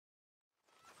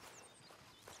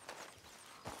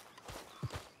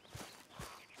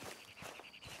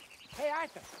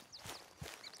Arthur.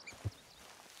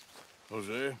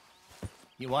 Jose,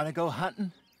 You want to go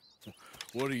hunting?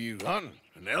 what are you hunting?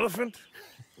 An elephant?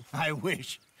 I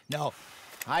wish. No,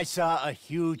 I saw a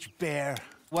huge bear.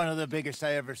 One of the biggest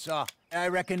I ever saw. I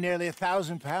reckon nearly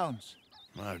 1,000 pounds.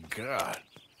 My God.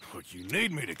 But you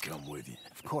need me to come with you.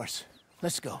 Of course.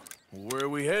 Let's go. Where are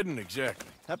we heading exactly?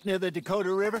 Up near the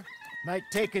Dakota River. Might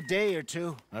take a day or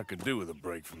two. I could do with a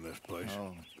break from this place.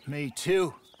 Oh, me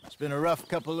too. It's been a rough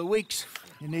couple of weeks.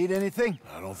 You need anything?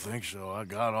 I don't think so. I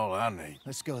got all I need.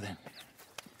 Let's go then.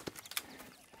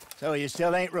 So you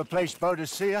still ain't replaced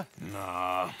Boadicea?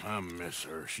 Nah, I miss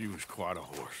her. She was quite a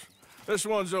horse. This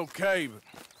one's okay, but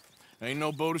ain't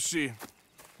no Boadicea.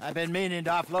 I've been meaning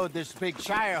to offload this big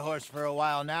Shire horse for a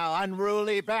while now.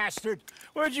 Unruly bastard.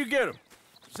 Where'd you get him?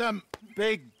 Some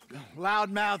big,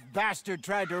 loudmouth bastard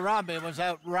tried to rob me when I was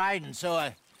out riding, so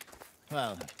I...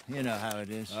 Well, you know how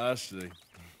it is. I see.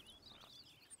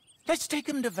 Let's take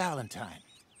him to Valentine.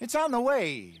 It's on the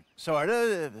way,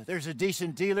 sorta. There's a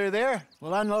decent dealer there.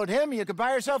 We'll unload him, you could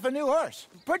buy yourself a new horse.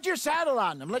 Put your saddle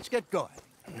on them, let's get going.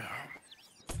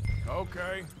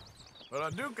 Okay. But I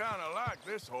do kind of like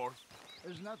this horse.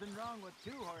 There's nothing wrong with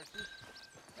two horses,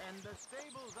 and the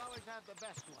stables always have the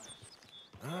best ones.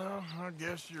 Oh, I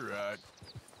guess you're right.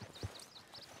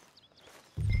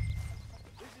 This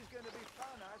is gonna be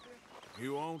fun, Arthur.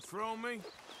 You won't throw me?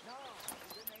 No,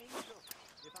 he's an angel,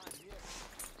 if I'm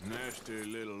here. Nasty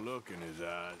little look in his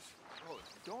eyes. Oh,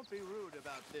 don't be rude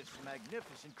about this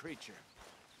magnificent creature.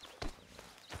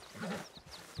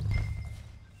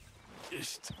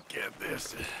 Just get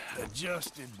this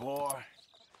adjusted, boy.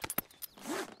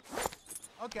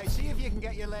 Okay, see if you can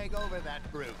get your leg over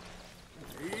that brute.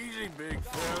 Easy, big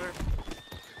fella.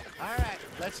 All right,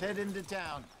 let's head into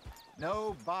town.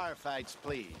 No bar fights,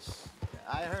 please.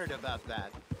 I heard about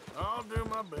that. I'll do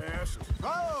my best.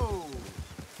 Whoa!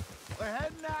 We're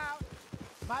heading out.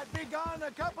 Might be gone a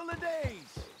couple of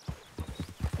days.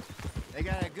 They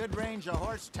got a good range of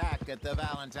horse tack at the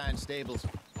Valentine Stables.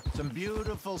 Some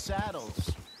beautiful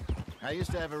saddles. I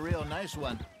used to have a real nice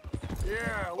one.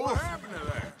 Yeah, what happened to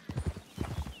that?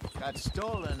 Got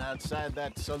stolen outside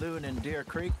that saloon in Deer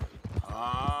Creek.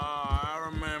 Ah, I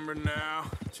remember now.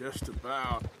 Just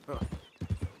about. Huh.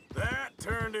 That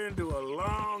turned into a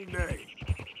long day.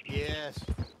 Yes.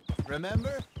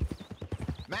 Remember?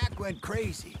 Mac went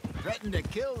crazy, threatened to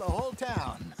kill the whole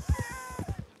town.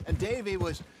 And Davy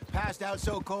was passed out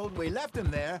so cold we left him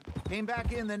there, came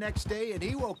back in the next day, and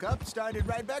he woke up, started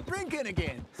right back drinking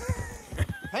again.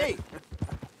 Hey!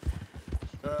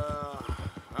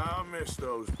 I'll miss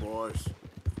those boys.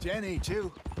 Jenny,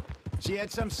 too. She had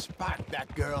some spot,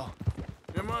 that girl.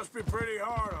 It must be pretty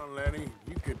hard on Lenny.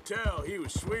 You could tell he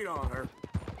was sweet on her.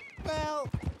 Well,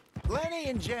 Lenny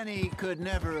and Jenny could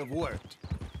never have worked.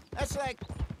 That's like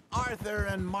Arthur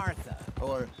and Martha,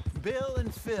 or Bill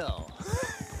and Phil.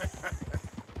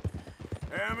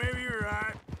 Yeah, maybe you're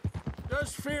right.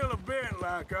 Does feel a bit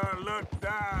like our luck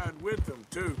died with them,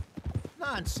 too.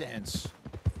 Nonsense.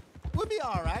 We'll be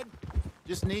all right.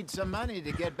 Just need some money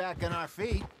to get back on our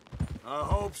feet. I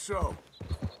hope so.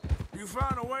 You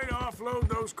found a way to offload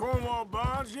those Cornwall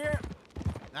bonds yet?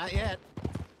 Not yet.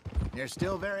 They're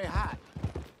still very hot.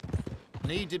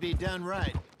 Need to be done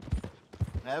right.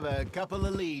 I have a couple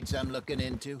of leads I'm looking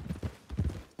into.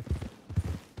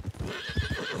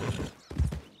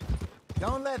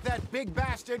 Don't let that big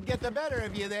bastard get the better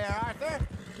of you there, Arthur.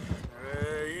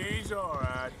 He's all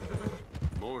right.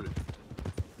 Morning.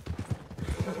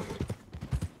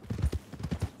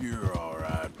 You're all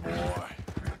right, boy.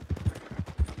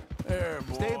 There,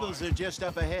 boy. Stables are just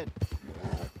up ahead.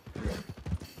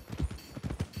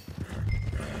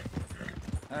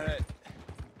 All right.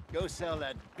 Go sell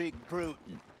that big brute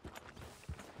and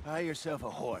buy yourself a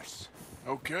horse.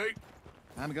 Okay.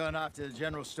 I'm going off to the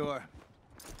general store.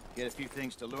 Get a few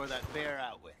things to lure that bear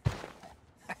out with.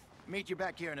 Meet you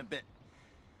back here in a bit.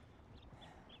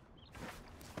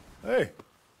 Hey,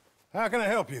 how can I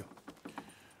help you?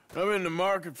 I'm in the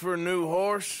market for a new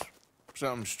horse.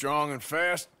 Something strong and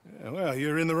fast. Yeah, well,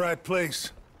 you're in the right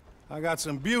place. I got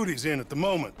some beauties in at the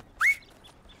moment.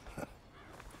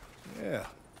 Yeah.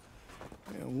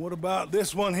 And what about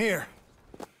this one here?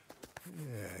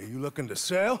 Yeah, you looking to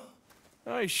sell?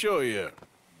 I show you.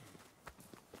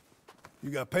 You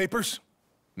got papers?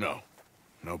 No.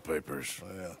 No papers.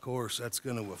 Well, of course, that's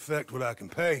gonna affect what I can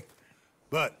pay.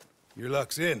 But your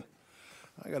luck's in.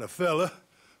 I got a fella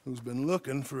who's been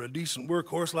looking for a decent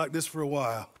workhorse like this for a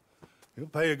while. He'll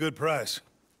pay a good price.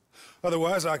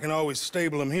 Otherwise, I can always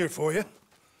stable him here for you.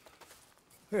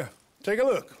 Here, take a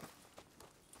look.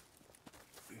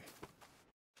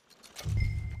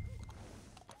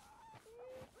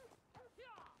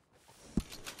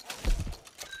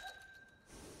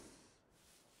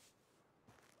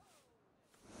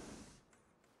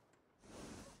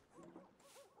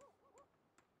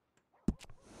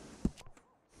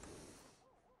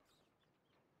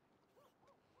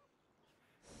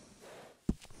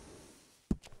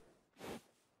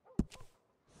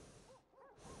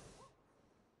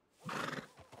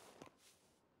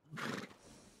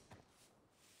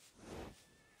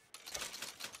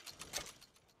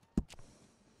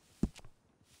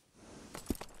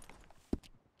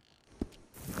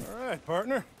 right,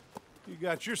 partner. You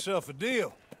got yourself a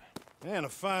deal. And a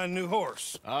fine new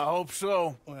horse. I hope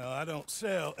so. Well, I don't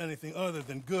sell anything other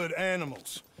than good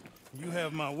animals. You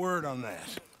have my word on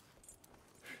that.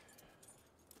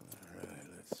 All right,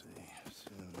 let's see.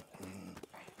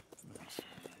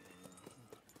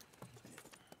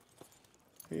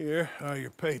 Here are your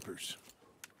papers.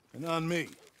 And on me,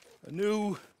 a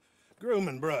new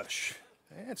grooming brush.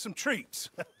 And some treats.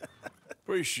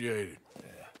 Appreciate it.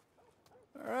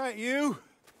 All right, you.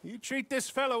 You treat this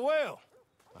fella well.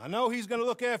 I know he's gonna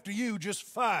look after you just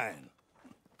fine.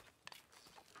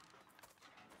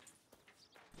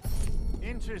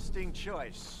 Interesting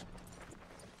choice.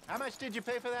 How much did you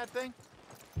pay for that thing?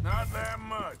 Not that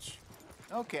much.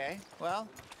 Okay, well,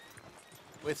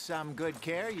 with some good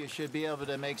care, you should be able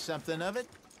to make something of it.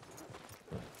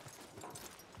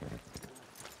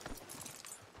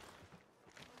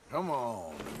 Come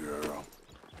on, girl.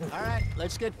 All right,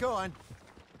 let's get going.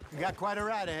 We got quite a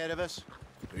ride ahead of us.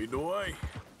 Lead the way.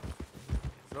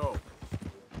 So,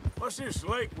 what's this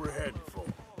lake we're heading for?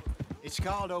 It's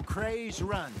called O'Creagh's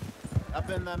Run, up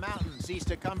in the mountains east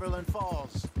of Cumberland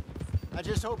Falls. I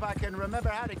just hope I can remember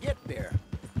how to get there.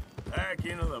 Back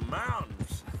into the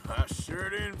mountains? I sure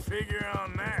didn't figure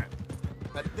on that.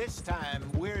 But this time,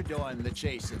 we're doing the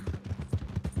chasing.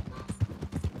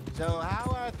 So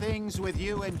how are things with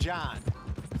you and John?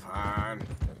 Fine.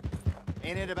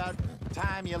 Ain't it about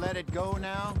time you let it go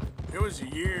now? It was a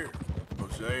year,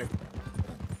 Hosea.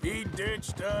 He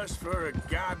ditched us for a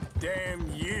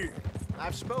goddamn year.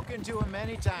 I've spoken to him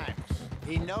many times.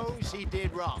 He knows he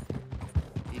did wrong.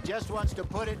 He just wants to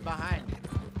put it behind him.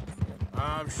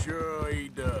 I'm sure he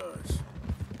does.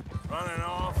 Running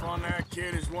off on that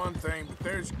kid is one thing, but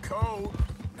there's code.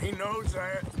 He knows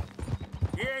that.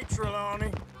 He ain't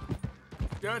Trelawney.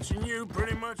 Dutch and you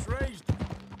pretty much raised him.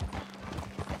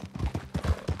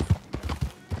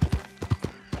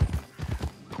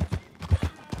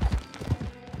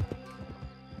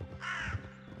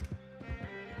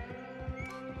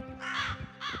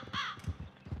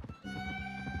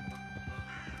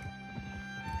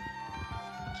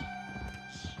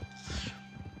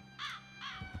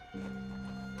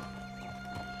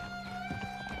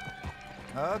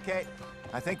 Okay,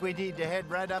 I think we need to head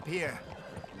right up here.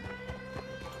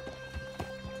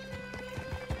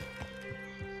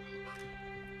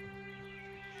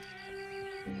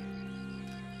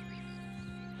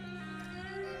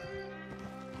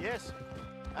 Yes,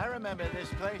 I remember this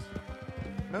place.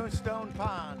 Moonstone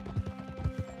Pond.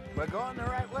 We're going the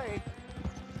right way.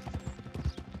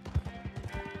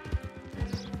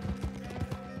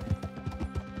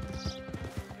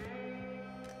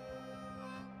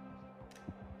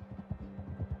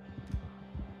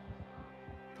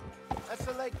 That's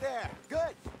the lake there.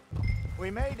 Good. We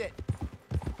made it.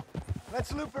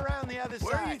 Let's loop around the other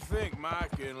Where do you side. think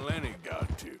Mike and Lenny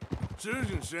got to?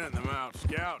 Susan sent them out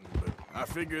scouting, but I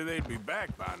figure they'd be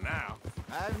back by now.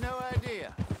 I have no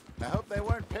idea. I hope they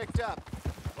weren't picked up.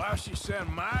 Why she sent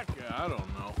Micah, I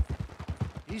don't know.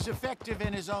 He's effective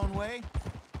in his own way.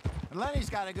 And Lenny's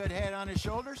got a good head on his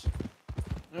shoulders.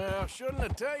 Yeah, shouldn't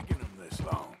have taken him this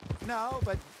long. No,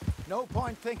 but no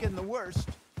point thinking the worst.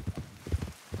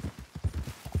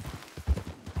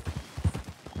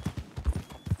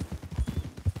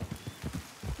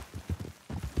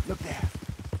 Look there.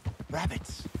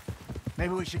 Rabbits.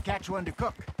 Maybe we should catch one to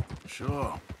cook.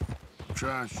 Sure.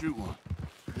 Try and shoot one.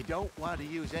 You don't want to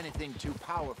use anything too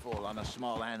powerful on a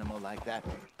small animal like that.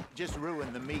 Just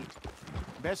ruin the meat.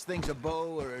 Best thing's a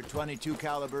bow or a .22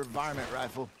 caliber varmint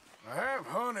rifle. I have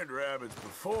hunted rabbits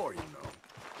before, you know.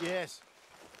 Yes,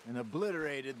 and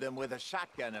obliterated them with a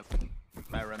shotgun if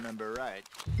I remember right.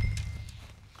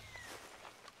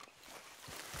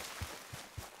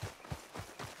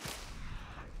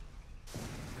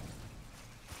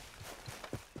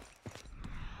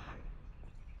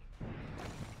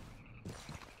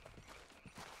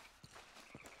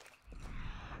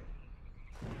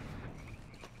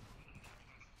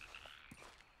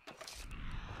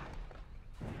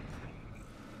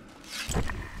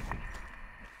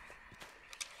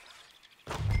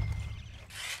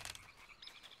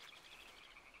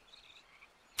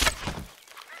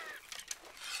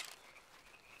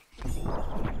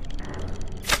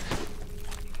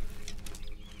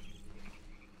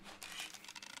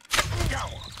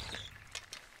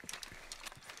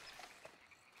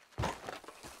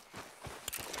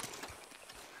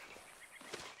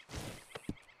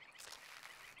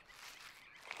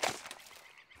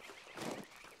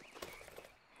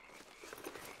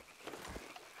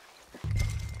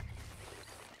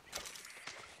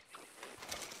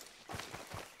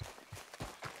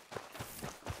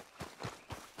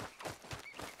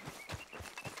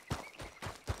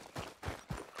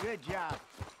 Good job.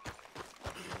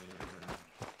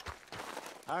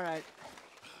 All right.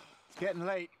 It's getting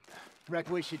late.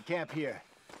 Reckon we should camp here.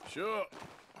 Sure.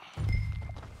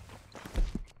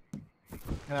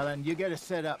 Well, then you get us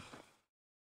set up.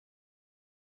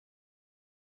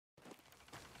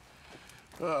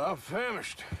 I'm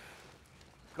famished.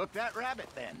 Cook that rabbit,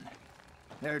 then.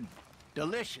 They're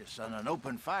delicious on an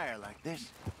open fire like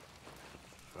this.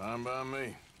 Fine by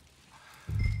me.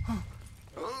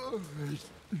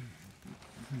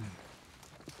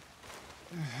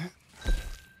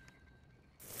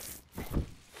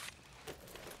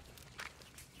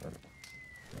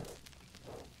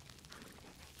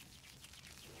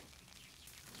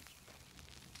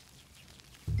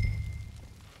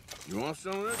 You want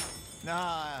some of this? No,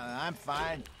 I'm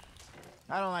fine.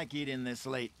 I don't like eating this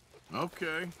late.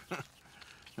 Okay.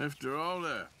 After all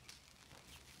that.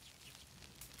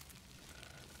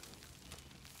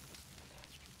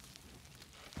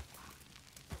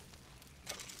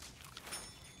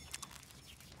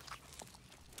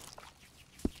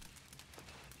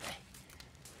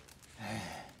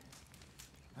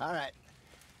 All right.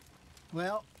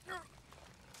 Well,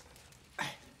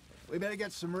 we better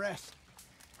get some rest.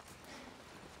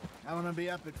 I want to be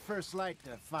up at first light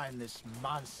to find this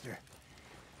monster.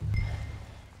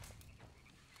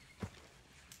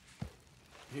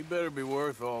 He better be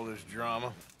worth all this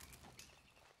drama.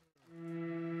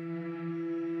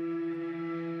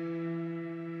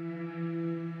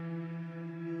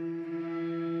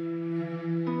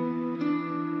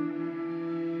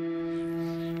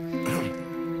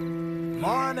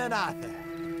 Morning, Arthur.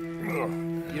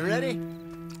 You ready?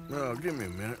 Oh, give me a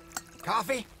minute.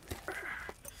 Coffee?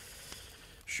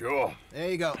 Sure. There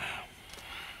you go.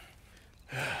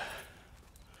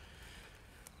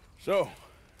 So,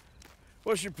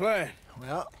 what's your plan?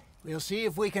 Well, we'll see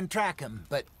if we can track him,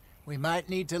 but we might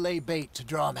need to lay bait to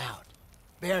draw him out.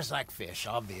 Bears like fish,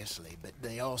 obviously, but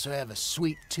they also have a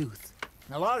sweet tooth.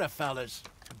 A lot of fellas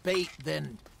bait,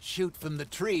 then shoot from the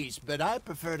trees, but I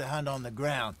prefer to hunt on the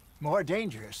ground. More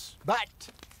dangerous, but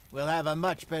we'll have a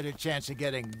much better chance of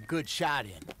getting a good shot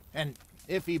in. And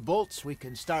if he bolts, we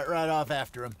can start right off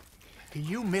after him. Can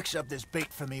you mix up this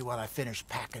bait for me while I finish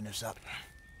packing this up?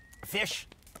 Fish,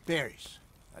 berries.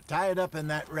 I'll tie it up in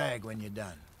that rag when you're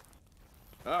done.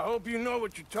 I hope you know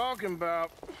what you're talking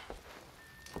about.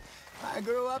 I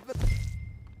grew up in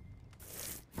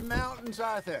the mountains,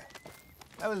 Arthur.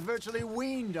 I was virtually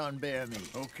weaned on bear meat.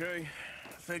 Okay,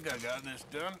 I think I got this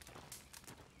done.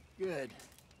 Good.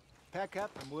 Pack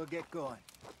up and we'll get going.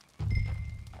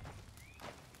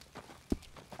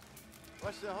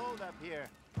 What's the holdup here?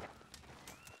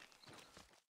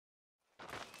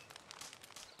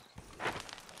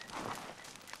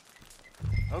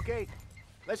 Okay,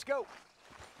 let's go.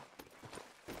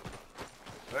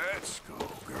 Let's go,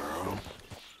 girl.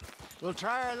 We'll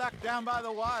try our luck down by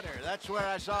the water. That's where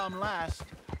I saw him last.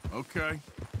 Okay.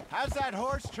 How's that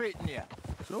horse treating you?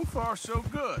 So far, so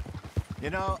good. You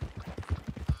know,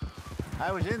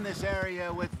 I was in this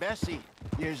area with Bessie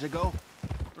years ago.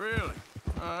 Really?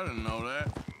 I didn't know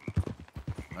that.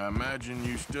 I imagine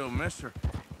you still miss her.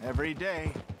 Every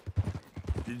day.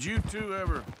 Did you two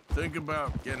ever think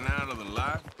about getting out of the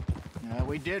life?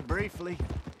 We did briefly.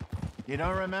 You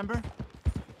don't remember?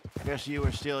 Guess you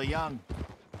were still young.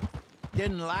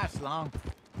 Didn't last long.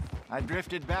 I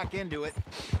drifted back into it.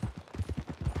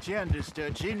 She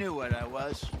understood. She knew what I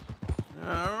was.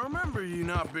 I remember you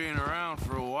not being around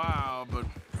for a while, but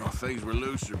things were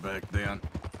looser back then.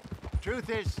 Truth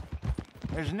is,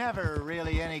 there's never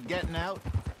really any getting out.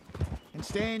 And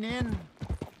staying in,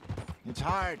 it's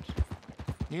hard.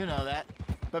 You know that.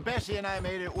 But Bessie and I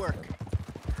made it work.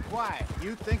 Why?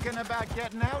 You thinking about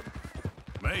getting out?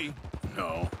 Me?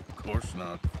 No, of course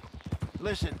not.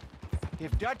 Listen,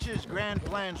 if Dutch's grand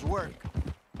plans work,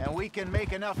 and we can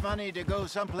make enough money to go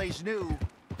someplace new,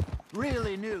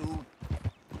 really new,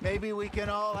 maybe we can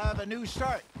all have a new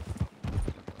start.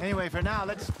 Anyway, for now,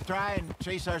 let's try and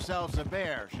chase ourselves a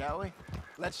bear, shall we?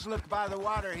 Let's look by the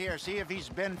water here, see if he's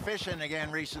been fishing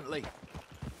again recently.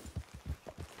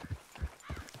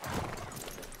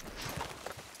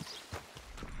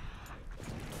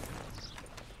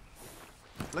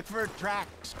 Look for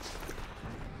tracks,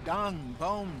 dung,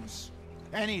 bones,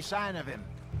 any sign of him.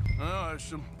 Oh, there's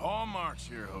some paw marks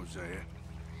here, Hosea.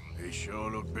 They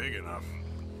sure look big enough.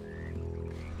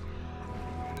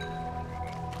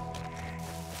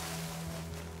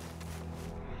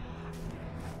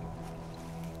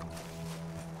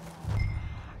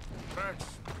 Tracks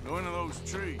go into those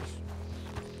trees.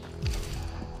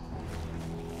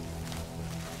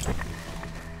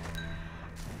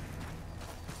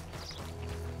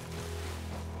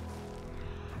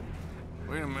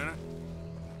 Wait a minute.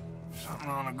 Something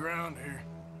on the ground here.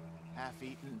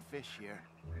 Half-eaten fish here.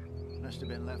 Must have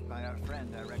been left by our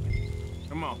friend, I reckon.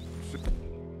 Come on. See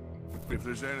if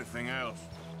there's anything else.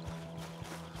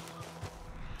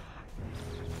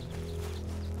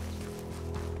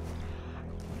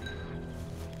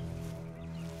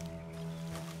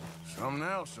 Something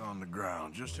else on the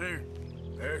ground, just here.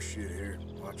 There's shit here.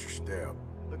 Watch your step.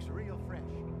 Looks real fresh.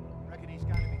 Reckon he's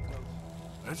gotta be close.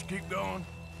 Let's keep going.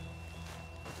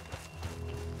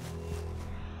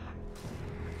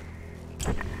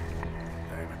 Damn it.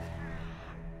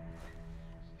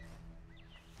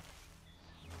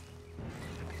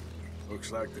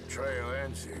 Looks like the trail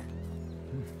ends here.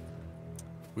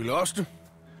 We lost him?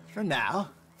 For now.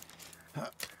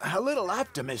 A little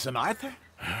optimism, Arthur.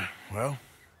 Well,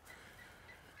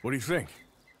 what do you think?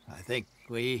 I think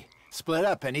we split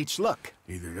up and each look.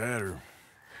 Either that or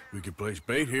we could place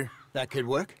bait here. That could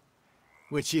work.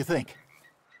 Which you think?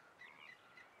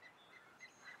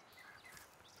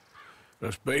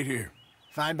 Let's bait here.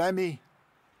 Fine by me.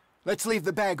 Let's leave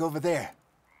the bag over there.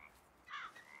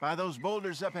 By those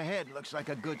boulders up ahead, looks like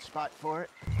a good spot for it.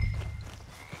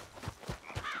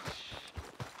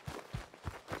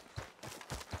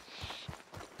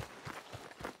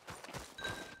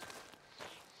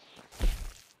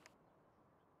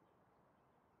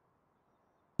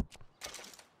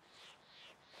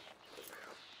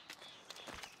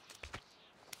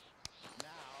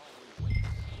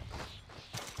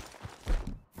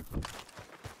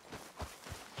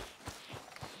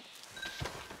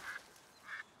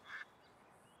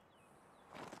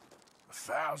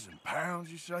 £1,000,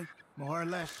 you say? More or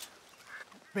less.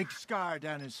 Big scar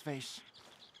down his face.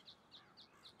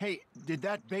 Hey, did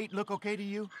that bait look okay to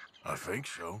you? I think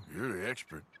so. You're the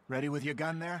expert. Ready with your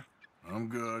gun there? I'm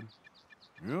good.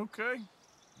 You okay?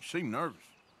 You seem nervous.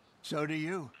 So do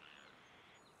you.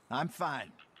 I'm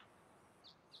fine.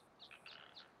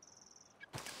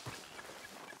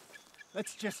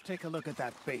 Let's just take a look at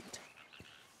that bait.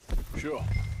 Sure.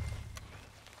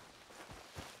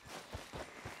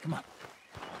 Come on.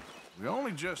 We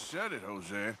only just said it,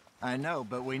 Jose. I know,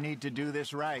 but we need to do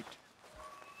this right.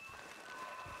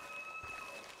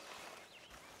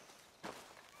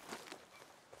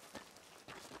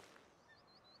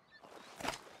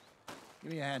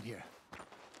 Give me a hand here.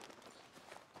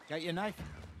 Got your knife?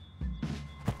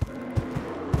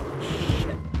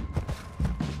 Shit.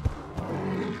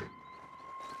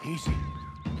 Easy.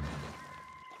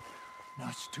 No,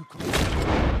 it's too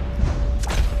close.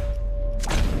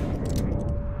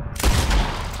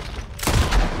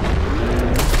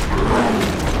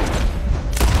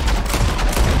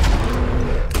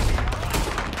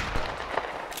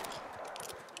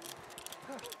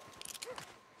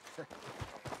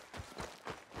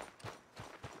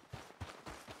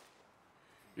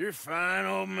 You're fine,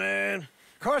 old man.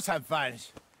 Of course I'm fine.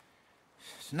 It's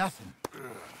nothing.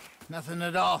 Nothing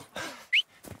at all.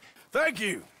 Thank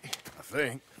you, I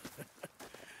think.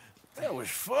 That was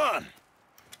fun.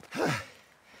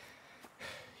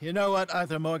 You know what,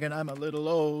 Arthur Morgan? I'm a little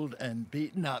old and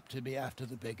beaten up to be after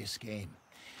the biggest game.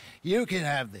 You can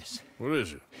have this. What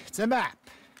is it? It's a map.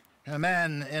 A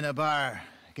man in a bar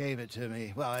gave it to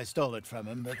me. Well, I stole it from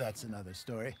him, but that's another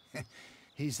story.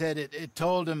 He said it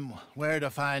told him where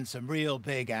to find some real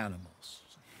big animals.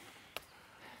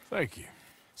 Thank you.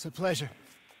 It's a pleasure.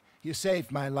 You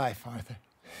saved my life, Arthur.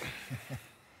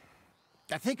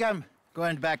 I think I'm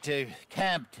going back to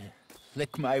camp to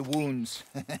lick my wounds.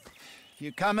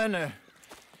 You coming, or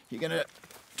you gonna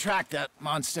track that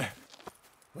monster?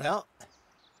 Well,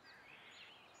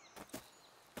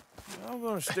 I'm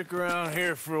gonna stick around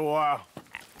here for a while.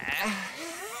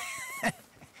 all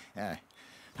right.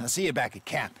 I'll see you back at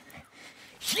camp.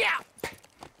 Yeah!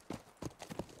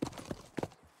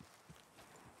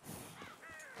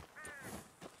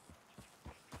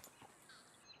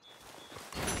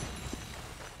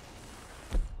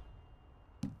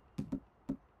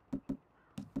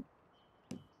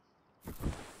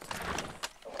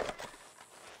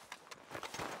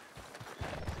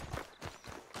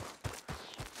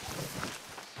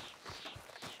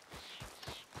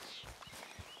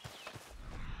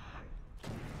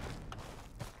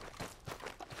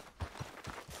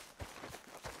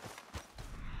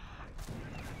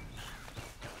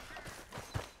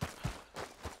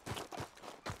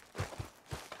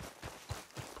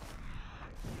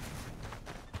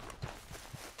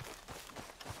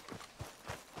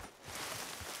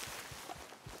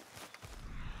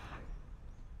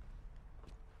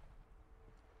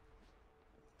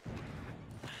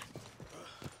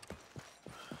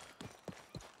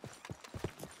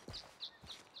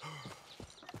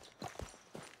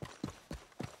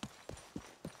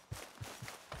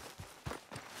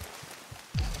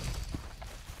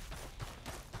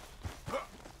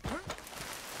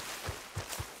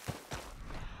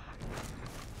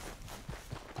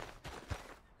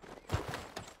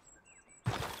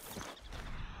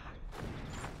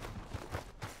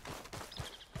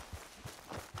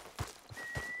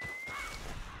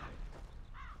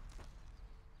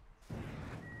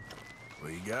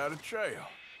 got a trail.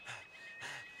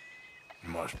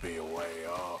 Must be a way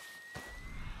off.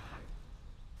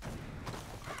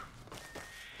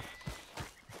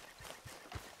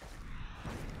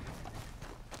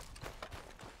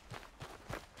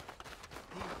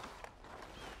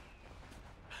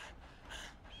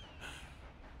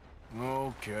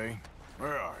 Okay,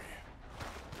 where are you?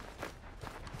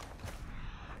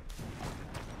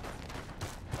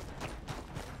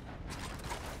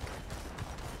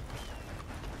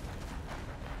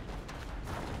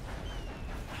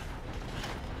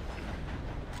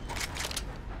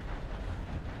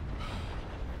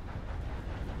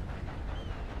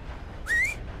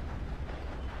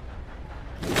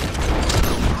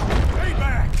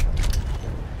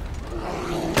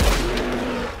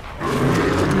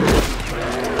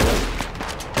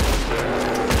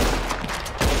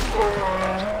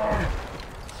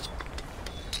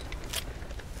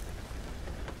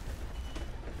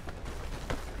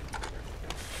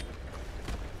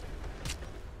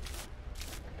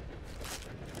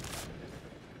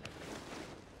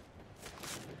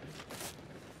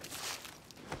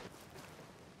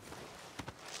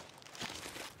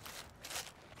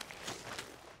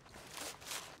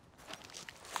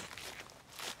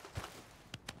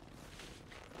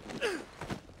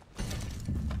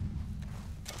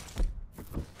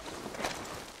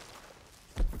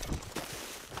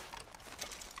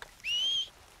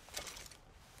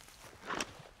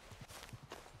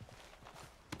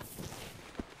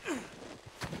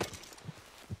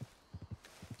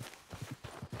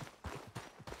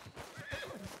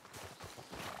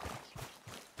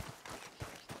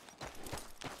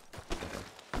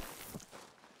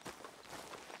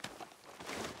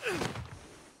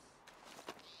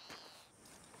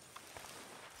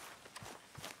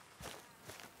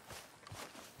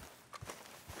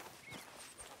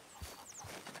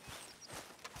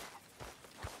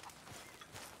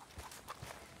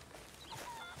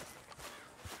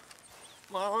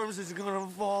 My arms is gonna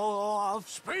fall off.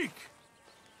 Speak!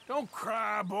 Don't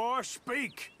cry, boy.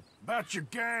 Speak about your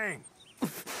gang.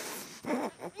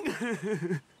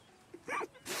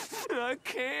 I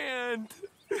can't.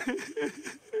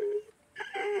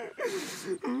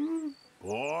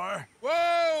 Boy.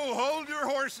 Whoa! Hold your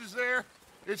horses there.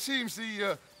 It seems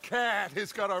the cat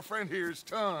has got our friend here's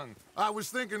tongue. I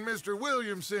was thinking Mr.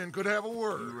 Williamson could have a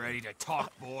word. You ready to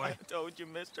talk, boy? I told you,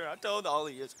 mister. I told all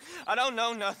of you. I don't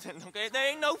know nothing, okay? They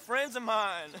ain't no friends of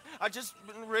mine. I just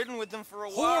been ridden with them for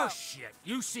a while. Horseshit.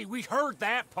 You see, we heard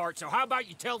that part, so how about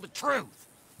you tell the truth?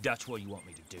 That's what you want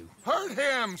me to do. Hurt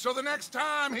him, so the next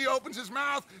time he opens his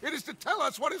mouth, it is to tell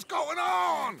us what is going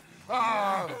on.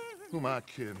 Who am I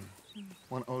kidding?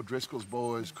 One of O'Driscoll's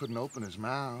boys couldn't open his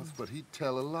mouth, but he'd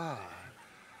tell a lie.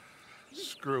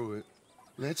 Screw it.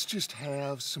 Let's just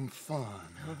have some fun.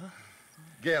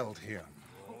 Geld him.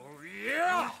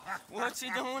 Yeah! What's he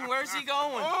doing? Where's he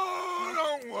going? Oh,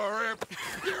 don't worry.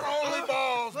 You're only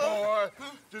balls, boy.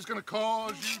 Just gonna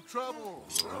cause you trouble.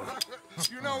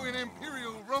 You know, in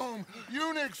Imperial Rome,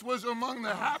 eunuchs was among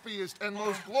the happiest and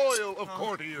most loyal of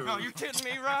courtiers. No, you kidding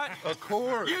me, right? Of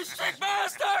course. You sick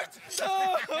bastards!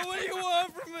 Oh, what do you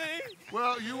want from me?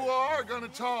 Well, you are gonna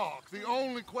talk. The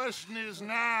only question is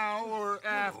now or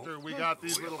after we got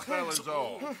these little fellas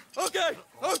off.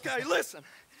 Okay, listen.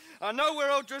 I know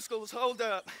where O'Driscoll is holed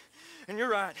up, and you're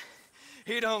right.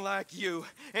 He don't like you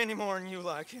any more than you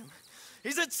like him.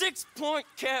 He's at 6 Point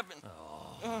Cabin.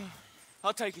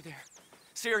 I'll take you there.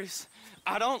 Serious,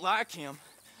 I don't like him.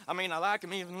 I mean, I like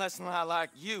him even less than I like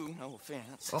you, no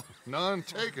offense. Oh, none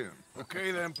taken.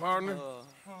 Okay then, partner.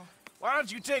 Why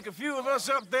don't you take a few of us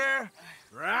up there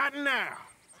right now?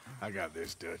 I got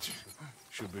this, Dutch.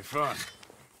 Should be fun.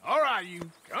 All right, you.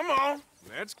 Come on.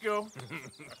 Let's go.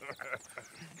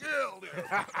 Killed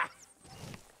him.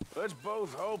 Let's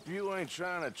both hope you ain't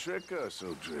trying to trick us,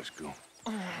 O'Driscoll.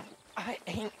 I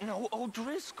ain't no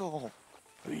O'Driscoll.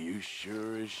 You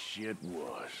sure as shit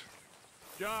was.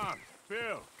 John,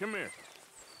 Phil, come here.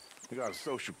 We got a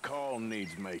social call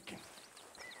needs making.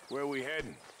 Where we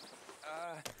heading?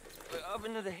 Up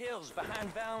into the hills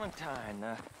behind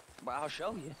Valentine. Well, I'll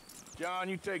show you. John,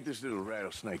 you take this little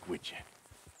rattlesnake with you.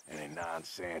 Any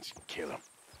nonsense, you kill him.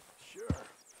 Sure.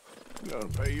 You're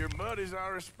gonna pay your buddies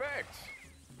our respects.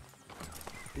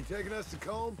 He taking us to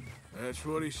Combe? That's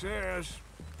what he says.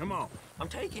 Come on. I'm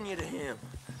taking you to him.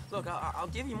 Look, I'll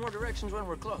give you more directions when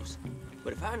we're close.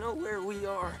 But if I know where we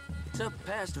are, it's up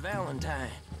past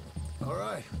Valentine. All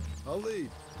right, I'll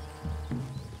lead.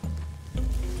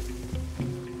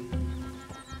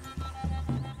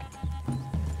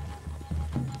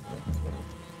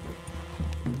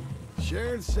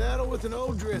 Sharing saddle with an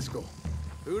O'Driscoll.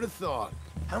 Who'd have thought?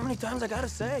 How many times I gotta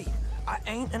say? I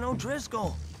ain't an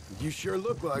O'Driscoll. You sure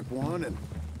look like one, and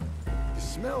you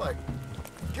smell like...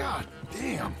 God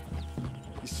damn.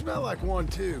 You smell like one,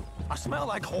 too. I smell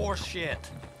like horse shit.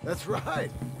 That's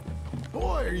right.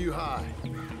 Boy, are you high.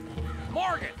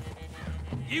 Morgan!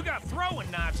 You got throwing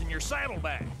knives in your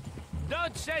saddlebag.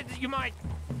 Dud said that you might...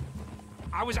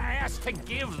 I was asked to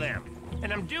give them,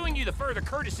 and I'm doing you the further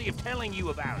courtesy of telling you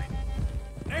about it.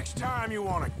 Next time you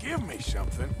want to give me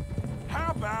something,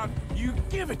 how about you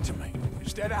give it to me,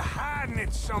 instead of hiding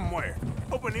it somewhere,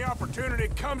 hoping the opportunity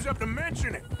comes up to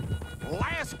mention it?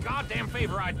 Last goddamn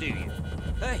favor I do you.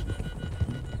 Hey!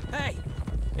 Hey!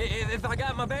 If I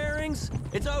got my bearings,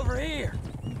 it's over here.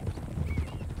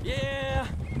 Yeah,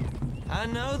 I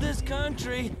know this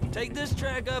country. Take this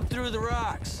track up through the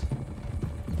rocks.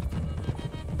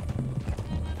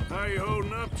 How you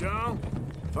holding up, John?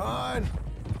 Fine.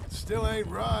 Still ain't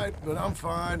right, but I'm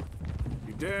fine.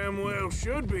 You damn well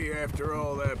should be after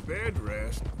all that bed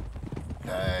rest.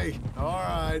 Hey, all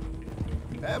right.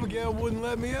 Abigail wouldn't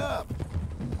let me up.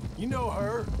 You know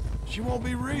her. She won't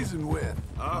be reasoned with.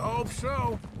 I hope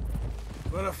so.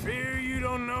 But I fear you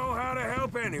don't know how to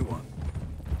help anyone.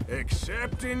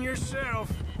 Except in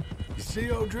yourself. You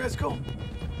see, O'Driscoll?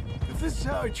 If this is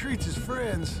how he treats his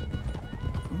friends,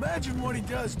 imagine what he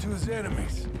does to his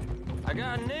enemies. I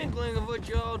got an inkling of what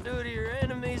you all do to your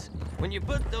enemies when you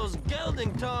put those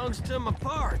gelding tongs to my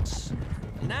parts.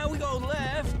 Now we go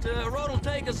left, road'll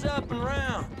take us up and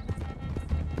round.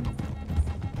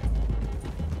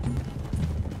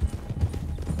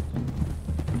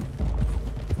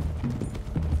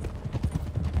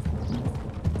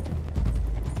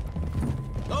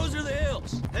 Those are the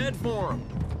hills. Head for them.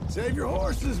 Save your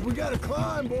horses, we gotta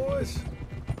climb, boys.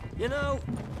 You know,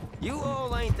 you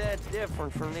all ain't that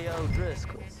different from the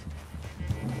O'Driscolls.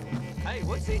 Hey,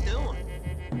 what's he doing?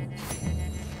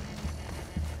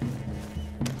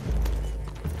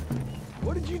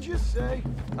 What did you just say?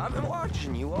 I've been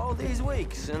watching you all these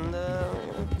weeks, and,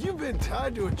 You've been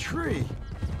tied to a tree.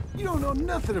 You don't know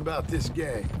nothing about this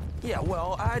gang. yeah,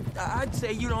 well, I'd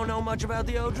say you don't know much about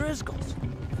the O'Driscolls.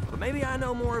 But maybe I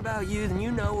know more about you than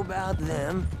you know about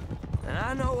them. And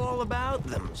I know all about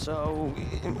them, so...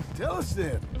 Tell us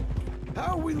then,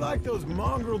 how are we like those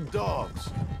mongrel dogs?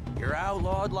 You're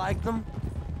outlawed like them?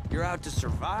 You're out to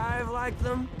survive like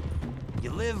them?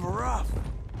 You live rough.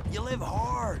 You live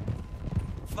hard.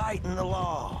 Fighting the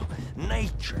law,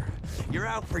 nature. You're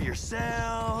out for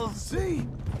yourselves. See?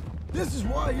 This is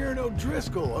why you're an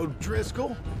O'Driscoll,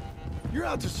 O'Driscoll. You're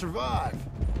out to survive.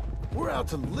 We're out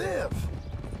to live.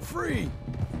 Free.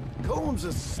 Combs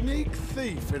a sneak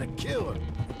thief and a killer.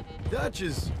 Dutch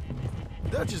is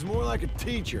more like a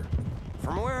teacher.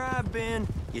 From where I've been,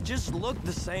 you just look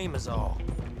the same as all.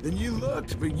 Then you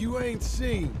looked, but you ain't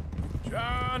seen.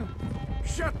 John,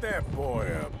 shut that boy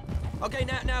up. Okay,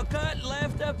 now cut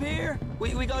left up here.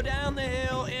 We go down the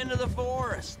hill into the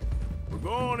forest. We're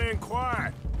going in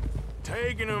quiet,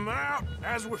 taking them out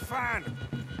as we find them.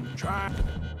 Try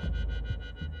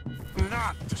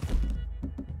not to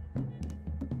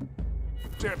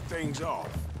set things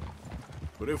off.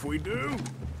 But if we do,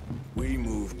 we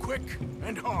move quick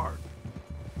and hard.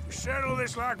 We settle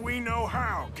this like we know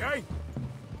how, okay?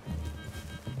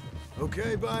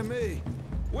 Okay by me.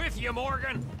 With you,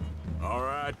 Morgan. All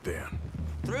right, then.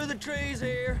 Through the trees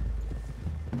here.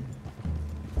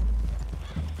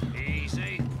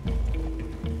 Easy.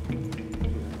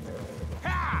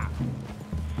 Ha!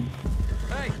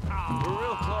 Hey, we're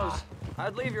real close.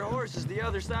 I'd leave your horses the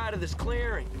other side of this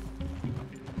clearing.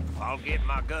 I'll get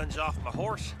my guns off my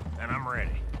horse, and I'm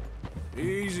ready.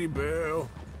 Easy, Bill.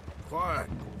 Quiet.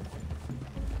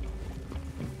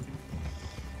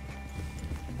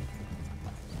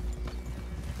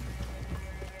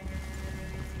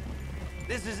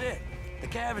 This is it. The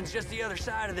cabin's just the other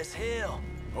side of this hill.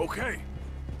 Okay.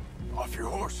 Off your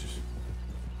horses.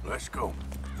 Let's go.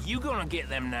 You gonna get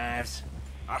them knives?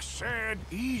 I said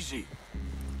easy.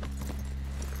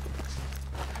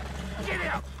 Get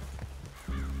out!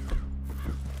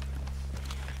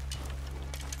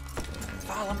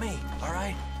 Follow me, all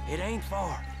right? It ain't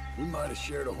far. We might have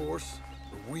shared a horse,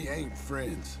 but we ain't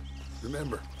friends.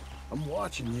 Remember, I'm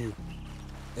watching you.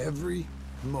 Every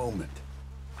moment.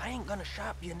 I ain't gonna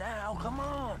shop you now, come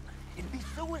on. It'd be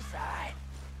suicide.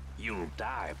 You'll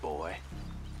die, boy.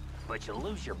 But you'll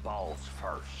lose your balls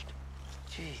first.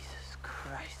 Jesus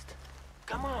Christ.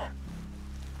 Come on.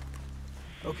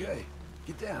 Okay,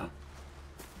 get down.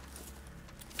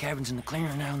 Cabin's in the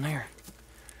clearing down there.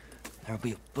 There'll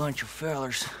be a bunch of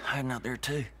fellers hiding out there,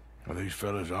 too. Are these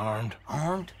fellas armed?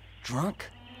 Armed, drunk,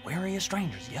 wary of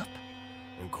strangers, yep.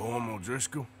 And Colm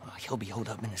O'Driscoll? He'll be holed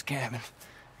up in his cabin.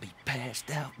 Be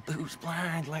passed out, booze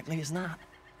blind, likely as not.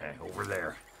 Hey, over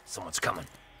there. Someone's coming.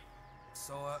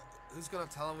 So, who's gonna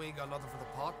tell him we ain't got nothing for the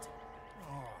pot?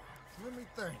 Oh, let me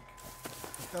think. The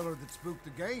feller that spooked the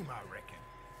game, I reckon.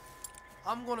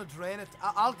 I'm gonna drain it.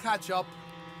 I'll catch up.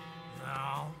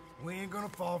 No, we ain't gonna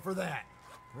fall for that.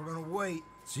 We're gonna wait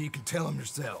so you can tell him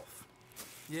yourself.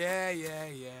 Yeah.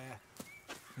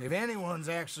 If anyone's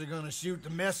actually gonna shoot the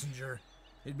messenger,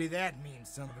 it'd be that mean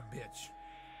son of a bitch.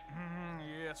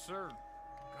 Yes, sir.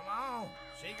 Come on,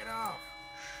 shake it off.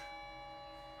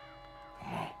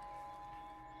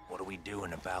 What are we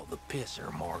doing about the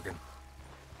pisser, Morgan?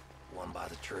 One by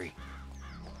the tree.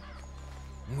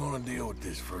 I'm gonna deal with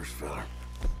this first, fella.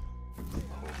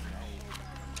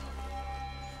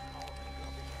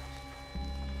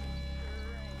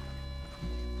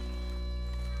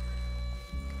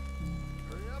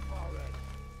 Hurry up already.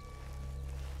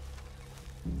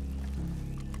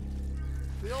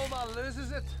 The old man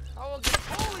loses it. I will get...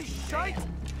 Holy shite!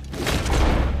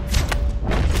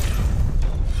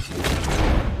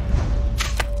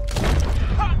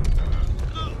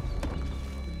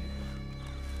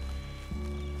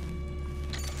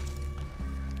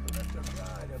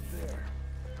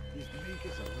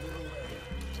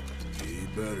 He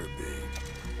better be.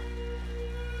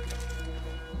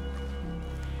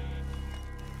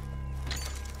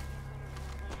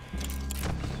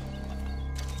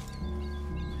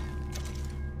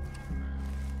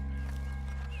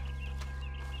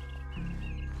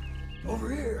 Over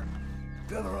here.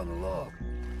 Feller on the log.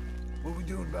 What we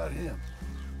doing about him?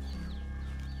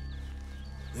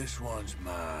 This one's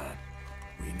mine.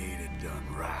 We need it done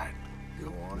right.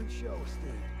 Go on and show us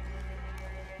then.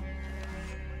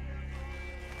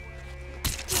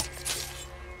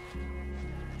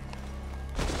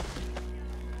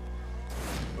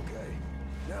 Okay,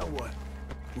 now what?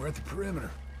 We're at the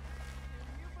perimeter.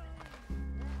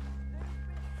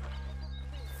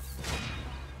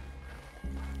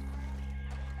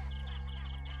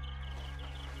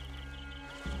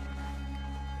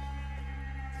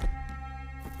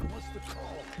 What's the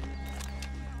call?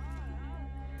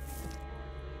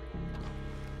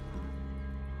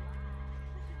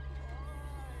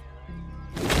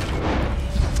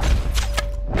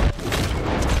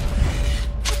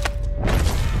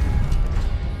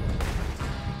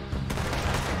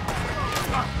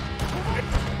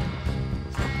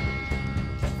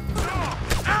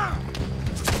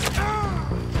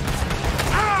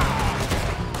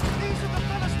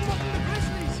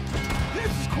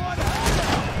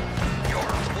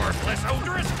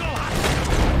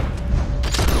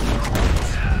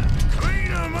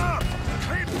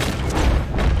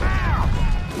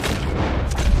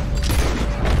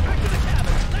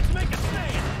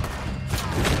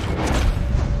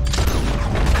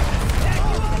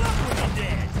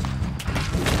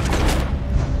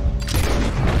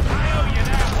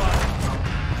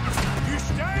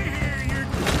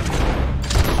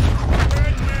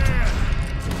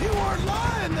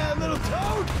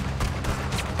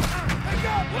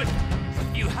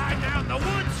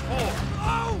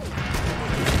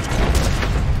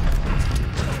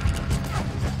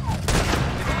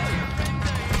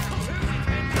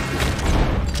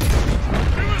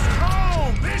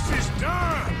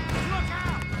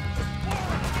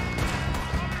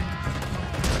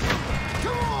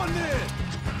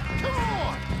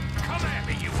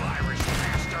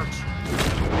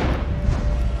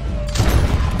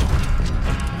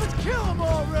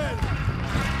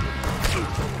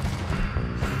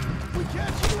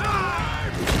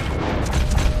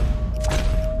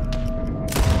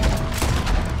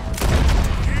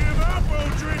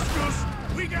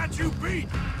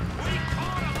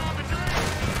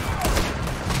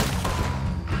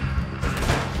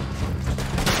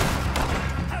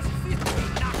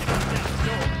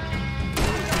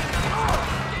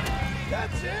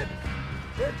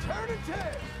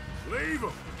 Leave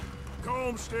him.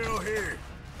 Comb's still here.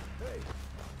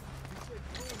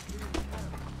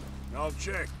 I'll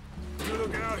check. You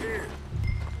look out here.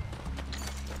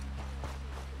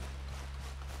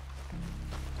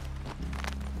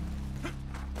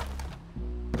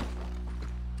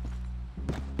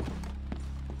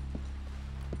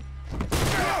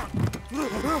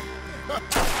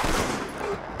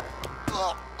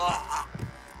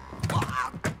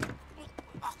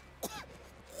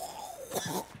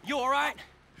 You all right?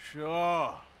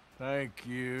 Sure. Thank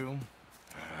you.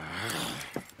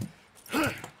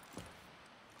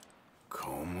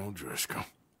 Colm O'Driscoll.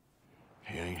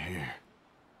 He ain't here.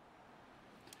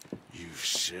 You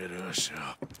set us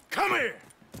up. Come here!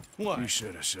 What? You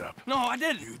set us up. No, I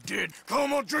didn't. You did.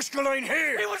 Colm O'Driscoll ain't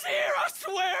here. He was here, I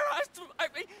swear.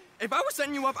 If I was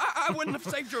setting you up, I wouldn't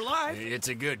have saved your life. It's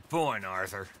a good point,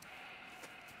 Arthur.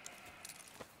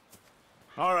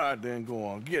 All right, then, go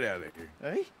on. Get out of here.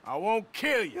 Hey? I won't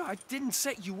kill you. I didn't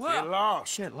set you up. Get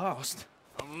lost. Get lost.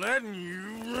 I'm letting you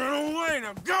run away.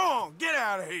 Now go on. Get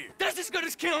out of here. That's as good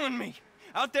as killing me.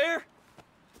 Out there,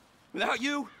 without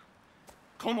you,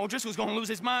 Colm O'Driscoll's gonna lose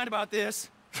his mind about this.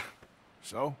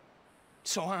 So?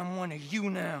 So I'm one of you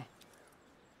now.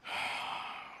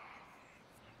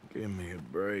 Give me a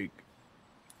break.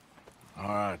 All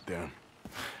right, then.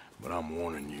 But I'm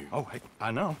warning you. Oh, hey,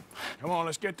 I know. Come on,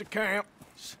 let's get to camp.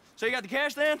 So you got the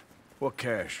cash then? What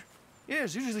cash? Yeah,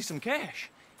 there's usually some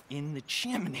cash in the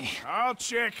chimney. I'll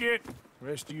check it.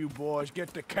 Rest of you boys,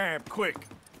 get to camp, quick.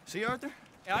 See, Arthur?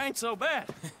 I ain't so bad.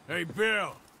 Hey,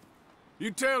 Bill. You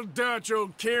tell Dutch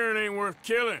old Kieran ain't worth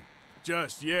killing.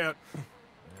 Just yet.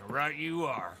 Right you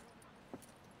are.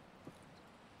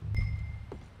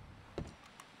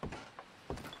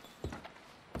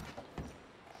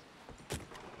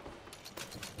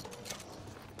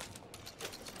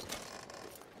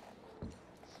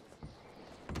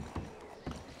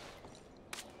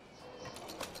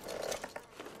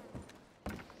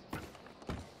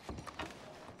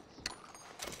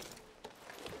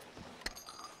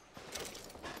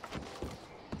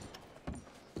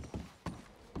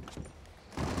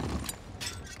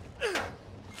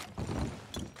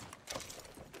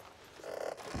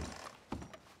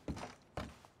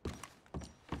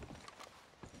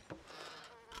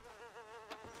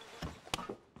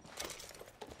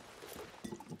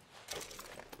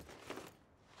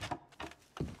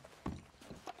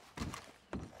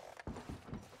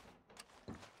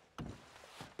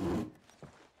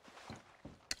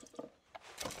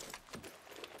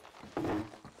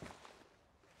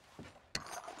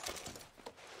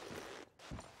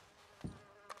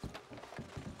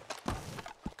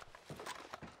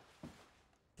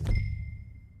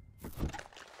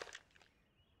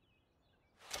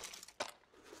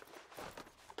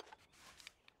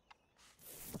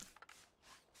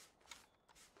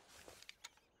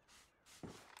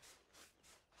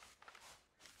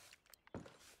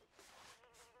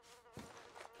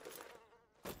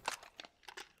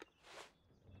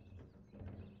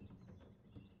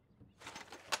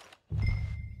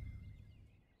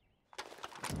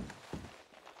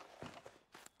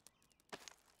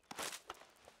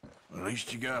 At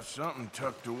least you got something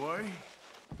tucked away.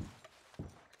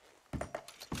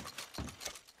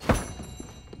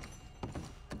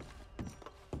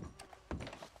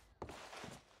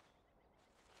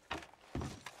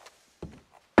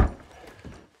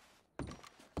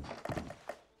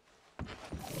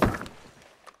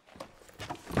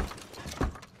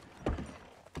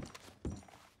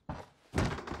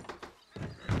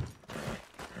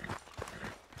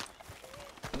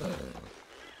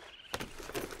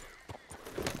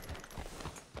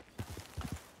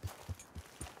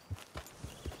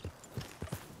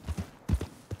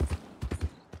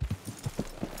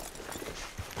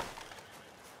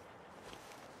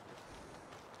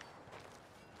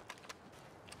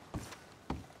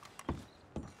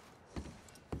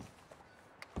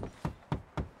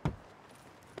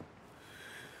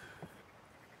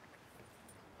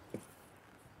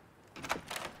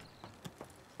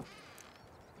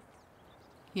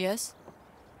 Yes?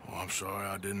 Oh, I'm sorry,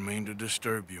 I didn't mean to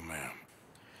disturb you, ma'am.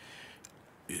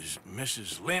 Is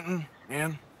Mrs. Linton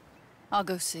in? I'll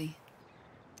go see.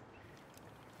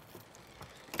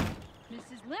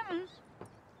 Mrs. Lemons,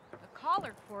 a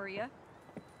collar for you.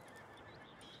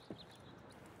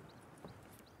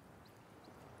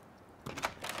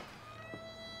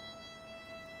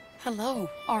 Hello,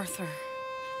 Arthur.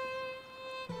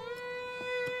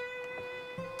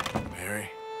 Mary?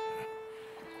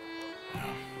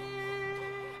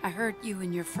 I heard you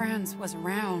and your friends was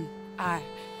around.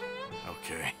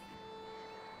 Okay.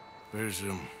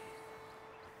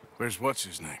 Where's what's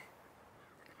his name?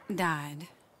 Died.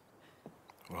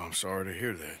 Well, I'm sorry to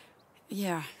hear that.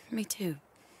 Yeah, me too.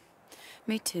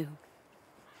 Me too.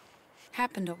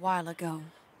 Happened a while ago.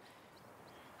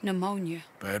 Pneumonia.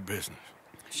 Bad business.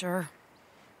 Sure.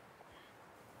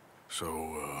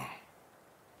 So,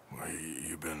 well,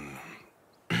 you've been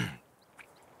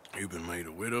made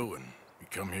a widow and you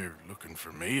come here looking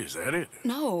for me, is that it?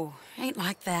 No, ain't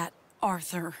like that,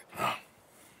 Arthur. Oh,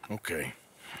 okay.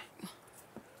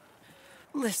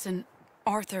 Listen,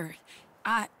 Arthur,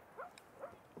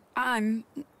 I'm...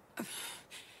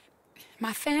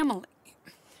 my family.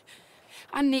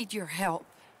 I need your help.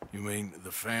 You mean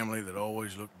the family that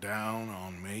always looked down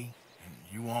on me? And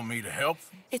you want me to help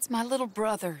them? It's my little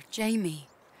brother, Jaime.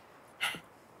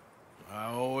 I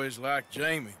always liked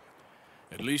Jaime,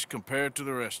 at least compared to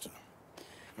the rest of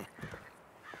them.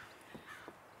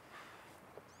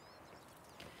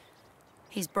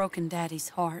 He's broken Daddy's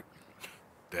heart.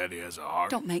 Daddy has a heart.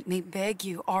 Don't make me beg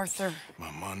you, Arthur.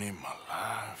 My money, my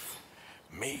life,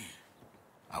 me.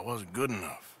 I wasn't good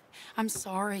enough. I'm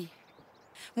sorry.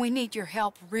 We need your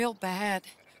help real bad.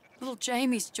 Little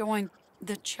Jamie's joined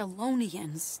the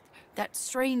Chelonians, that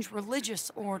strange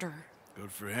religious order.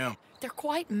 Good for him. They're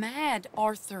quite mad,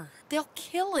 Arthur. They'll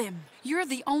kill him. You're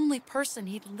the only person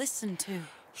he'd listen to.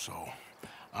 So,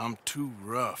 I'm too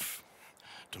rough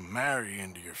to marry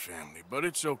into your family, but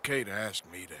it's okay to ask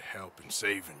me to help in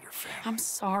saving your family. I'm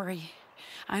sorry.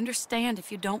 I understand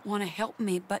if you don't want to help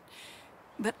me, but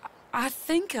I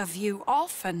think of you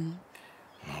often.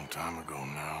 Long time ago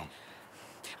now.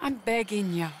 I'm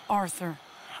begging you, Arthur.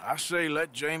 I say let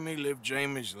Jaime live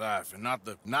Jamie's life and not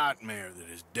the nightmare that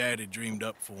his daddy dreamed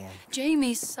up for him.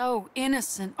 Jamie's so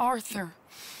innocent, Arthur.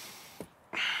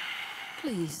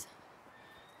 Please,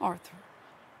 Arthur.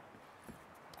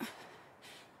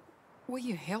 Will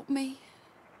you help me?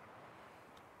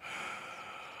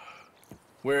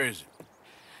 Where is it?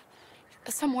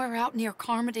 Somewhere out near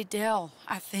Carmody Dell,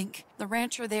 I think. The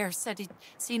rancher there said he'd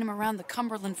seen him around the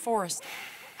Cumberland Forest.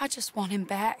 I just want him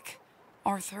back,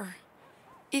 Arthur.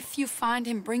 If you find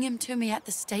him, bring him to me at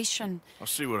the station. I'll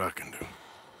see what I can do.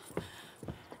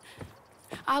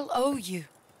 I'll owe you.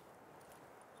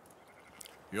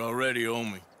 You already owe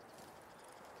me.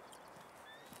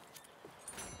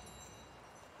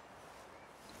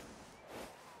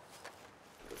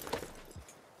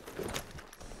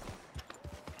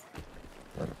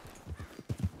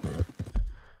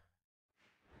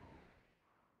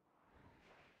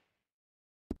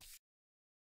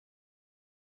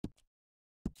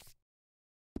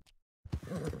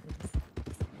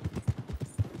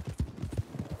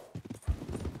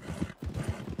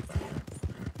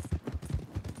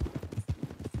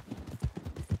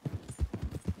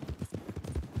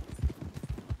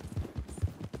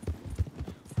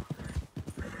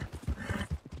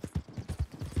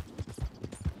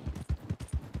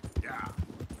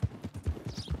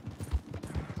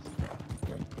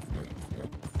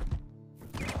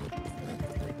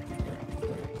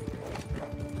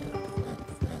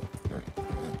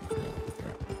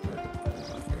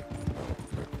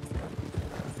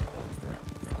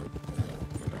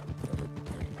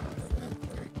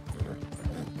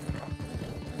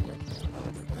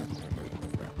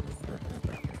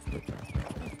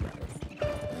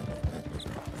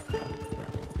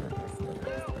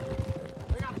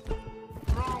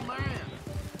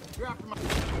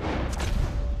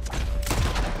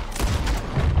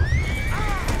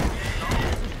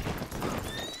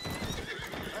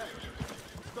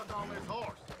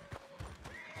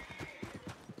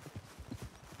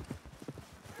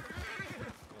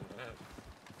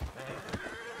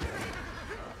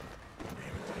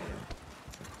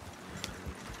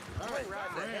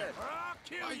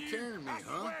 Why you carrying me,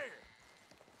 huh?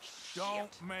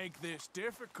 Don't make this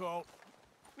difficult.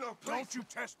 No, please. Don't you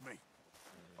test me.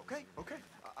 Okay.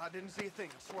 I didn't see a thing,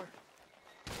 I swear.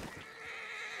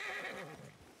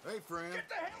 Hey, friend.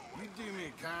 You do me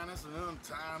a kindness and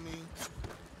untie me.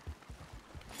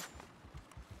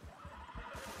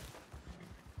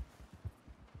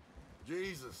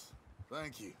 Jesus,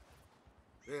 thank you.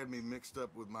 They had me mixed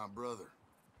up with my brother.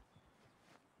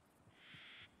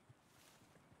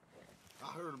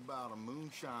 I heard about a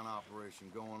moonshine operation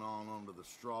going on under the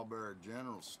Strawberry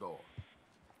General Store.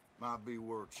 Might be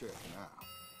worth checking out.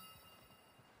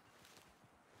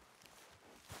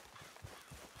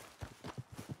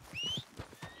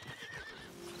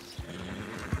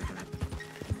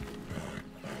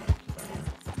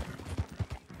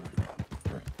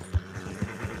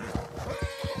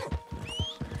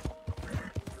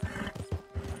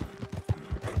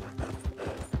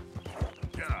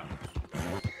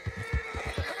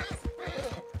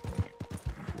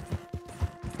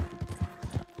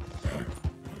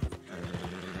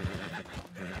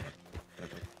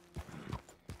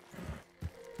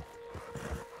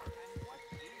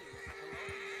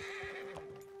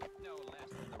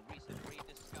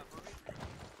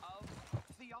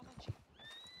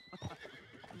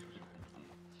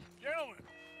 Gentlemen.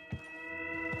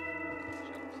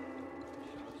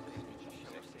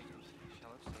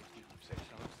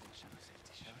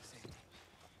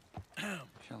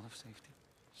 Shell of safety.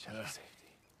 Shell of safety.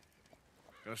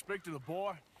 Can I speak to the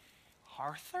boy?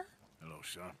 Arthur? Hello,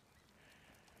 son.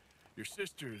 Your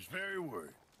sister is very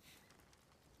worried.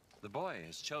 The boy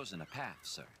has chosen a path,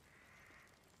 sir.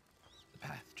 The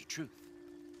path to truth.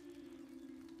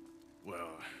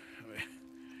 Well,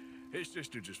 His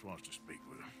sister just wants to speak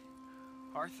with him.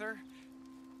 Arthur?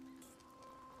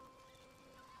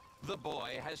 The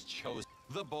boy has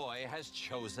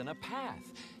chosen a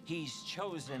path. He's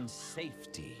chosen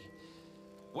safety.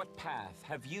 What path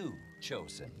have you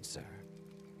chosen, sir?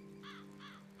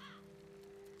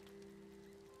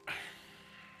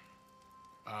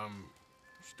 I'm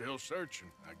still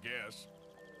searching, I guess.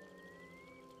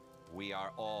 We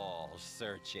are all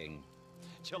searching.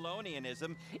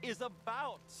 Chelonianism is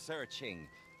about searching.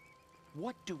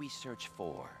 What do we search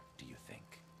for, do you think?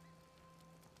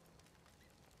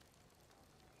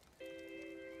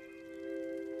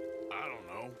 I don't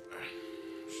know.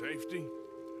 Safety?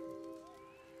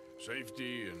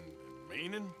 Safety and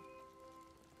meaning?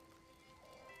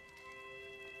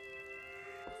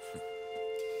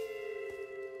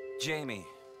 Jaime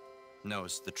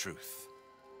knows the truth.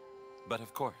 But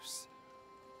of course,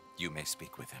 you may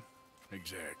speak with him.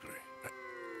 Exactly.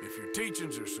 If your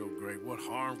teachings are so great, what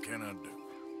harm can I do?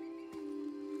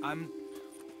 I'm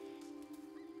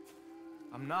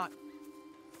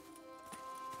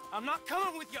not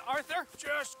coming with you, Arthur!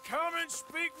 Just come and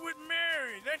speak with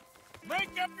Mary, then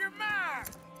make up your mind!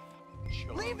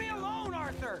 Leave me alone,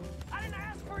 Arthur! I didn't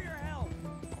ask for your help!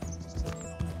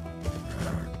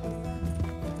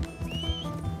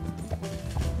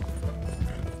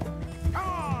 Come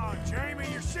on, Jaime,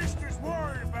 your sister's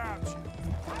worried about you.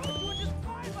 I was doing just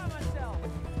fine by myself!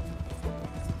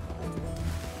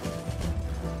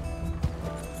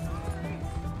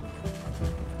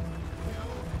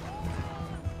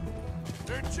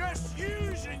 They're just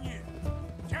using you,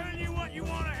 telling you what you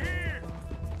want to hear.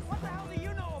 What the hell do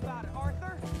you know about it,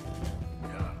 Arthur?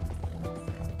 Yeah.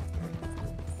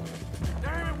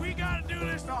 Damn it, we gotta do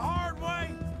this the hard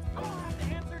way. I don't have to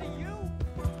answer to you.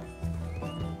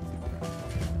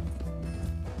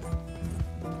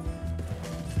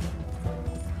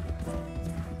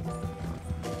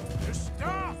 Just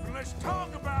stop and let's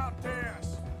talk about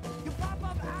this. You pop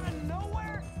up out of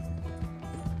nowhere?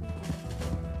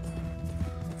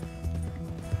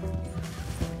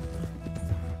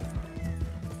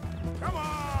 Come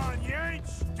on, you ain't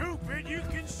stupid. You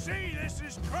can see this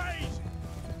is crazy.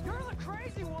 You're the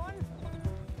crazy one.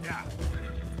 Yeah.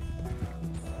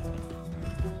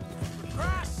 For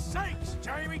Christ's sakes,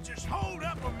 Jaime, just hold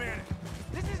up a minute.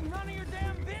 This is none of your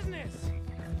damn business.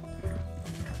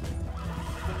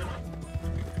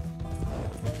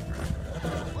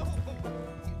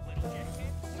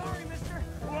 Sorry, mister.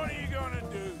 What are you gonna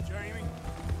do, Jaime?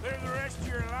 Live the rest of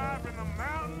your life in the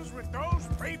mountains with those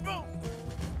people?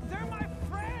 They're my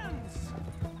friends.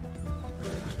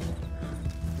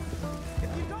 If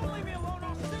you don't leave me alone,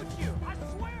 I'll shoot you. I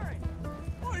swear it.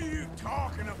 What are you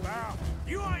talking about?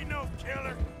 You ain't no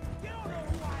killer. You don't know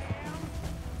who I am.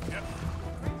 Yep.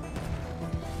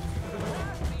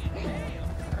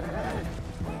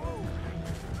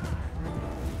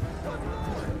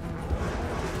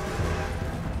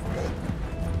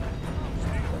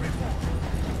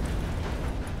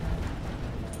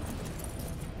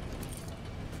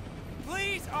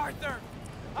 Please, Arthur.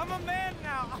 I'm a man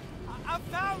now. I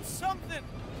found something.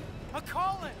 A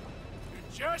calling.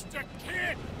 You're just a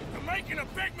kid. You're making a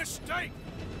big mistake.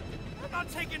 I'm not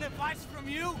taking advice from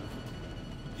you.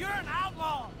 You're an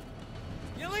outlaw.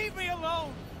 You leave me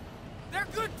alone. They're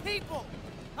good people.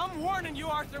 I'm warning you,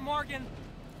 Arthur Morgan.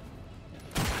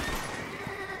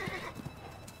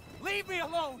 Leave me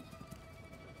alone.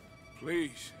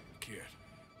 Please, kid.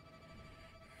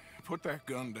 Put that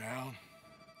gun down.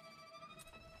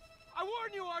 I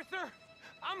warn you, Arthur.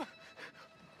 I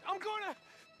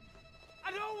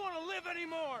don't want to live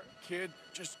anymore. Kid,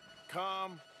 just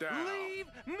calm down. Leave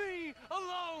me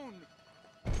alone.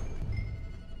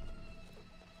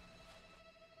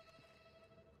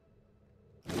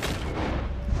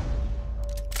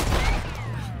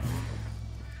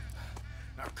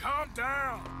 Now calm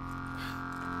down.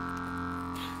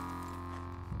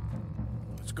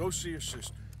 Let's go see your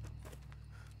sister.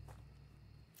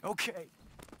 Okay.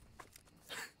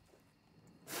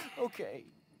 Okay.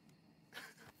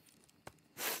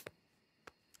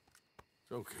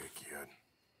 It's okay, kid.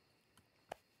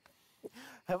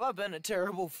 Have I been a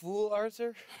terrible fool,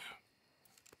 Arthur?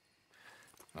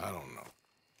 I don't know.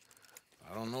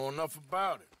 I don't know enough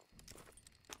about it.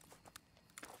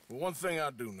 But one thing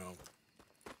I do know.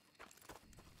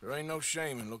 There ain't no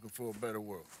shame in looking for a better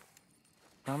world.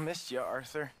 I missed you,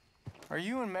 Arthur. Are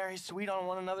you and Mary sweet on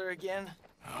one another again?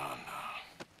 Oh,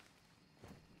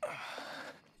 no.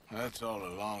 That's all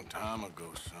a long time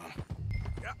ago, son.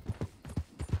 Yeah.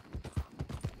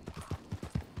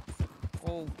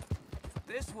 Well,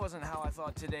 this wasn't how I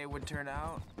thought today would turn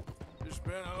out. It's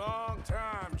been a long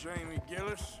time, Jaime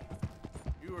Gillis.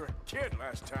 You You were a kid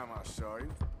last time I saw you.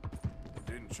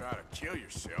 Didn't try to kill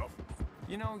yourself.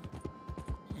 You know,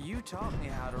 you taught me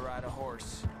how to ride a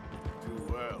horse.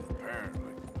 Too well,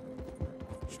 apparently.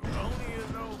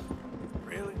 Chelonia, though?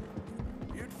 Really?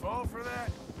 You'd fall for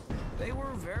that? They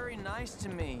were very nice to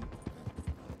me.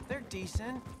 They're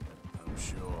decent. I'm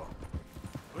sure.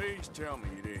 Please tell me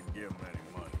you didn't give them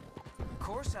any money. Of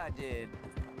course I did.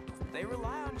 They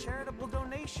rely on charitable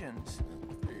donations.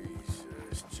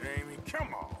 Jesus, Jamie,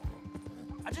 come on.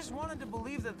 I just wanted to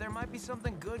believe that there might be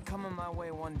something good coming my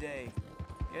way one day.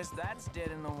 Guess that's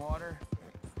dead in the water.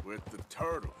 With the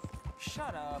turtle.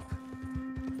 Shut up.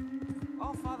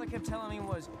 All Father kept telling me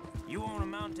was, you won't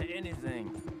amount to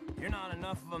anything. You're not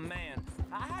enough of a man.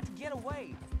 I had to get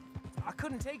away. I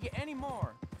couldn't take it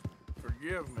anymore.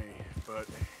 Forgive me, but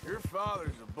your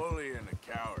father's a bully and a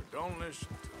coward. Don't listen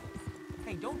to him.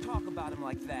 Hey, don't talk about him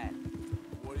like that.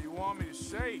 What do you want me to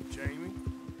say, Jamie?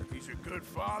 That he's a good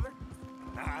father?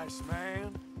 Nice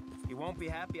man? He won't be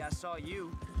happy I saw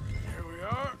you. Here we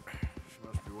are. She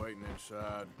must be waiting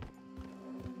inside.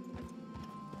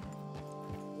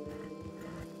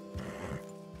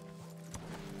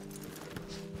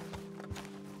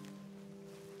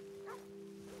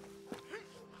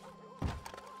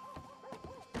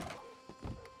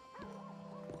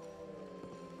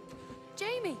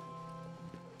 Jaime!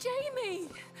 Jaime!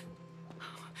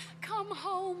 Come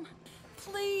home,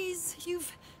 please.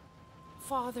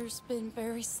 Father's been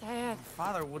very sad.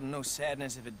 Father wouldn't know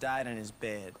sadness if it died in his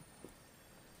bed.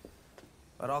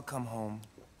 But I'll come home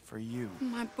for you.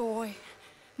 My boy.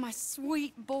 My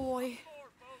sweet boy.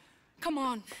 Come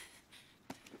on.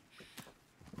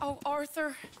 Oh,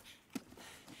 Arthur.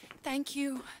 Thank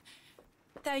you.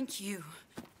 Thank you.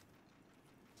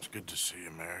 It's good to see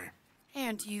you, Mary.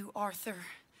 And you, Arthur.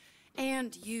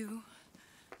 And you.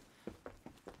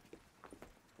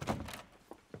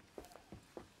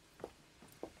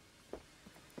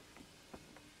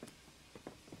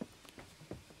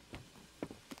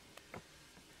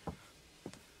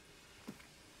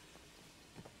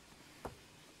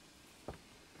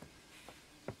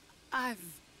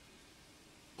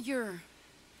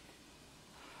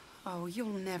 Oh, you'll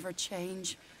never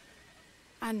change.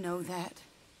 I know that.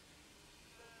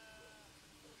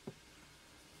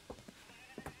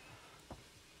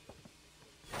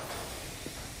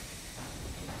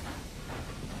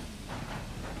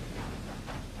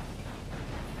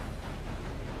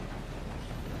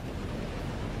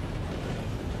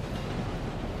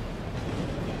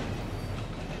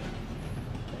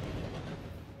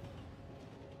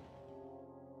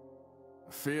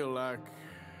 I feel like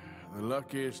the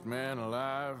luckiest man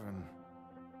alive, and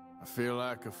I feel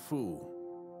like a fool.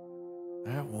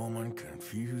 That woman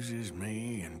confuses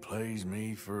me and plays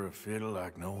me for a fiddle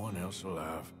like no one else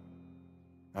alive.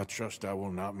 I trust I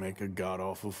will not make a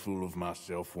god-awful fool of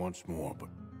myself once more, but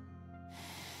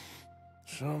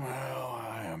somehow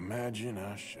I imagine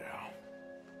I shall.